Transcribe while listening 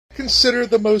Consider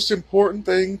the most important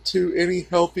thing to any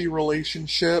healthy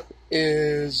relationship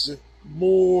is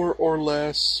more or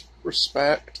less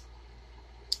respect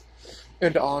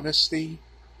and honesty.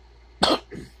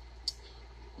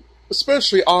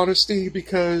 Especially honesty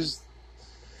because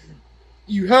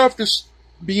you have to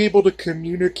be able to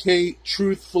communicate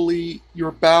truthfully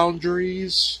your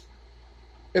boundaries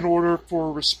in order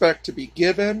for respect to be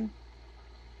given.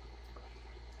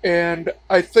 And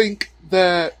I think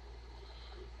that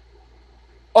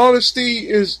honesty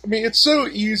is, I mean, it's so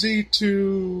easy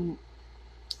to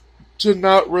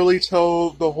not really tell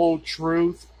the whole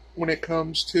truth when it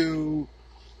comes to,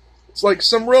 it's like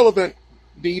some relevant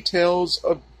details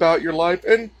about your life.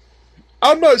 And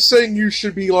I'm not saying you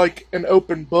should be like an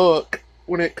open book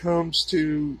when it comes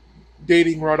to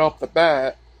dating right off the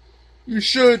bat. You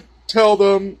should tell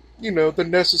them, the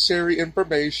necessary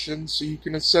information so you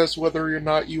can assess whether or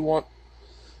not you want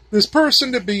this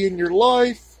person to be in your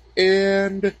life,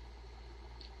 and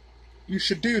you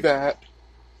should do that.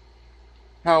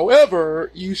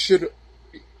 However, you should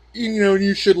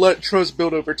let trust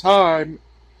build over time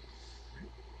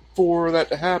for that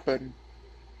to happen.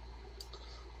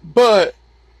 But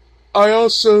I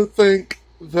also think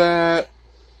that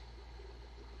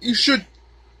you should,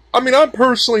 I'm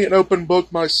personally an open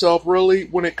book myself, really,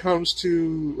 when it comes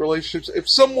to relationships.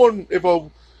 If a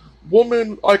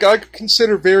woman, like, I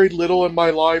consider very little in my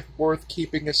life worth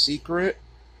keeping a secret.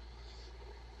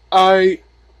 I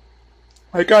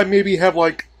maybe have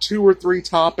like 2 or 3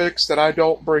 topics that I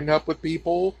don't bring up with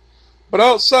people. But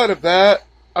outside of that,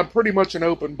 I'm pretty much an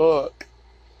open book.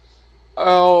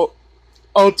 I'll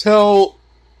tell,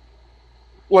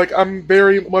 like, I'm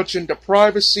very much into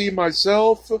privacy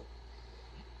myself.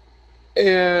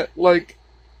 And, like,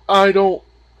 I don't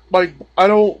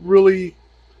really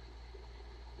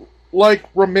like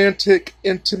romantic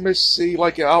intimacy,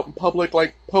 like out in public,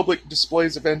 like public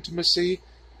displays of intimacy.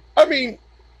 I mean,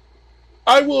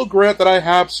 I will grant that I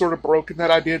have sort of broken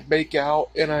that. I did make out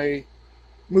in a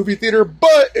movie theater,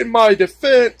 but in my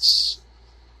defense,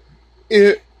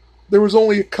 there was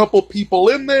only a couple people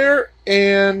in there,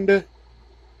 and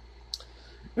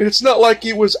it's not like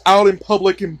it was out in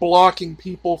public and blocking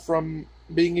people from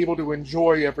being able to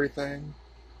enjoy everything.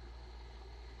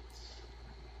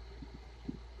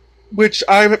 Which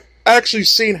I've actually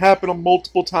seen happen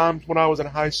multiple times when I was in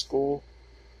high school.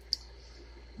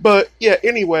 But yeah,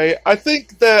 anyway, I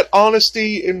think that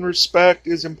honesty and respect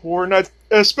is important,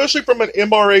 especially from an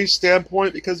MRA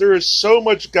standpoint, because there is so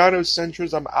much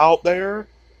gynocentrism out there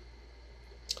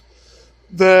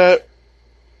that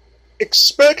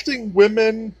expecting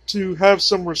women to have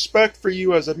some respect for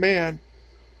you as a man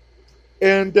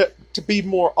and to be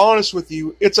more honest with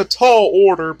you, it's a tall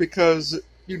order because,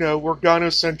 we're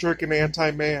gynocentric and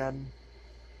anti-man.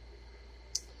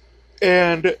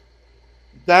 And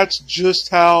that's just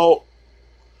how,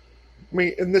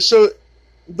 so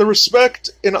the respect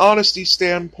and honesty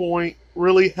standpoint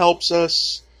really helps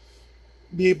us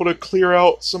be able to clear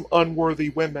out some unworthy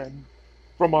women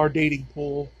from our dating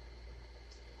pool.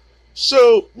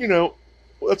 So,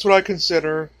 that's what I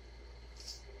consider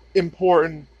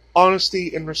important: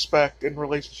 honesty and respect in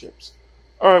relationships.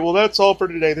 Alright, well, that's all for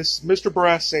today. This is Mr.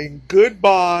 Brass saying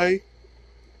goodbye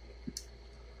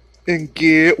and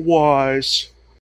get wise.